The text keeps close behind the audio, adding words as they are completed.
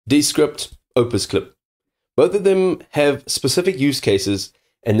Descript, Opus Clip. Both of them have specific use cases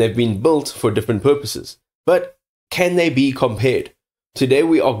and they've been built for different purposes. But can they be compared? Today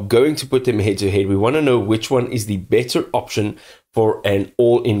we are going to put them head to head. We want to know which one is the better option for an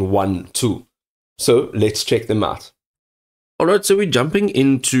all-in-one tool. So let's check them out. Alright, so we're jumping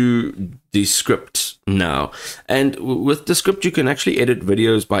into Descript now. And with Descript, you can actually edit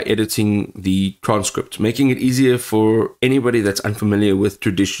videos by editing the transcript, making it easier for anybody that's unfamiliar with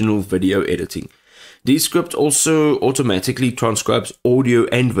traditional video editing. Descript also automatically transcribes audio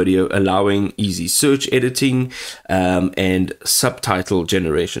and video, allowing easy search editing and subtitle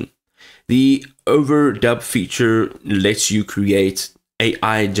generation. The overdub feature lets you create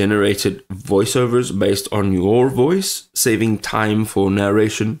AI-generated voiceovers based on your voice, saving time for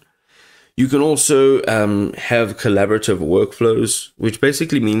narration. You can also have collaborative workflows, which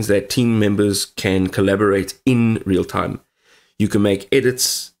basically means that team members can collaborate in real time. You can make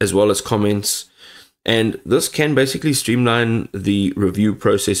edits as well as comments, and this can basically streamline the review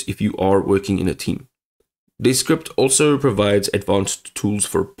process if you are working in a team. Descript also provides advanced tools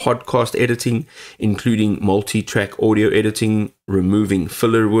for podcast editing, including multi-track audio editing, removing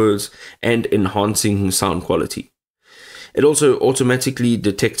filler words, and enhancing sound quality. It also automatically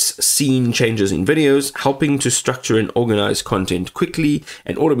detects scene changes in videos, helping to structure and organize content quickly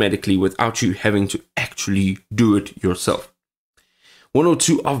and automatically without you having to actually do it yourself. One or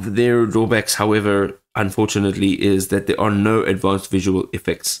two of their drawbacks, however, unfortunately, is that there are no advanced visual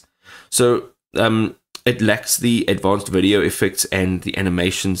effects. So, it lacks the advanced video effects and the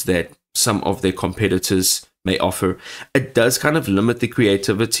animations that some of their competitors may offer. It does kind of limit the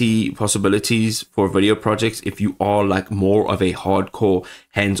creativity possibilities for video projects if you are like more of a hardcore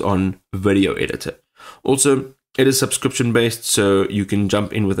hands-on video editor. Also, it is subscription based, so you can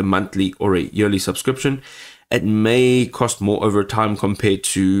jump in with a monthly or a yearly subscription. It may cost more over time compared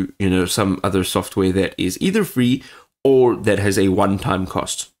to, some other software that is either free or that has a one-time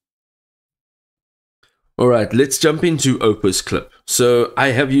cost. Alright, let's jump into Opus Clip. So I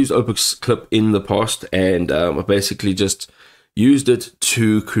have used Opus Clip in the past, and I basically just used it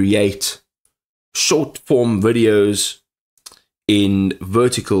to create short form videos in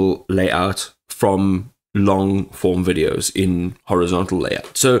vertical layout from long form videos in horizontal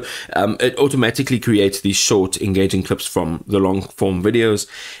layout. So it automatically creates these short engaging clips from the long form videos,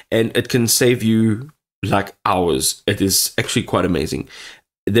 and it can save you like hours. It is actually quite amazing.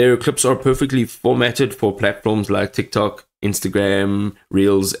 Their clips are perfectly formatted for platforms like TikTok, Instagram,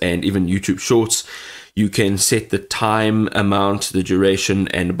 Reels, and even YouTube Shorts. You can set the time, amount, the duration,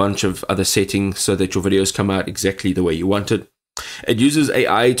 and a bunch of other settings so that your videos come out exactly the way you want it. It uses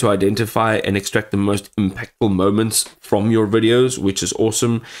AI to identify and extract the most impactful moments from your videos, which is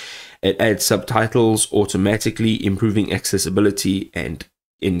awesome. It adds subtitles automatically, improving accessibility and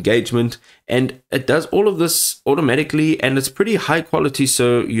engagement, and it does all of this automatically, and it's pretty high quality,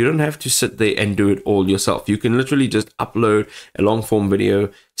 so you don't have to sit there and do it all yourself. You can literally just upload a long form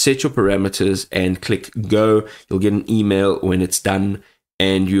video, set your parameters, and click go. You'll get an email when it's done,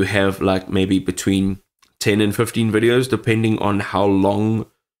 and you have like maybe between 10 and 15 videos depending on how long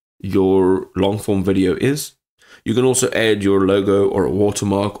your long form video is. You can also add your logo or a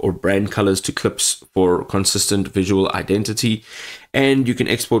watermark or brand colors to clips for consistent visual identity. And you can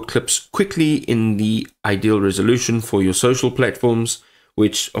export clips quickly in the ideal resolution for your social platforms,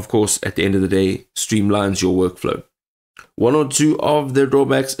 which of course at the end of the day streamlines your workflow. One or two of the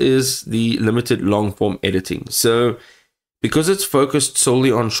drawbacks is the limited long form editing. So because it's focused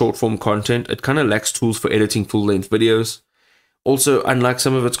solely on short form content, it kind of lacks tools for editing full length videos. Also, unlike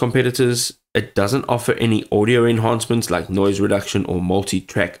some of its competitors, it doesn't offer any audio enhancements like noise reduction or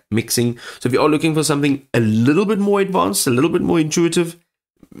multi-track mixing. So if you are looking for something a little bit more advanced, a little bit more intuitive,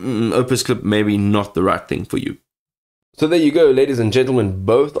 Opus Clip may be not the right thing for you. So there you go, ladies and gentlemen.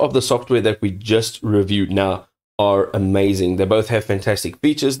 Both of the software that we just reviewed now are amazing. They both have fantastic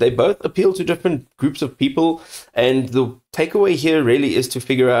features. They both appeal to different groups of people. And the takeaway here really is to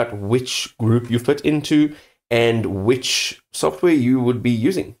figure out which group you fit into and which software you would be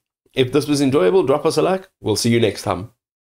using. If this was enjoyable, drop us a like. We'll see you next time.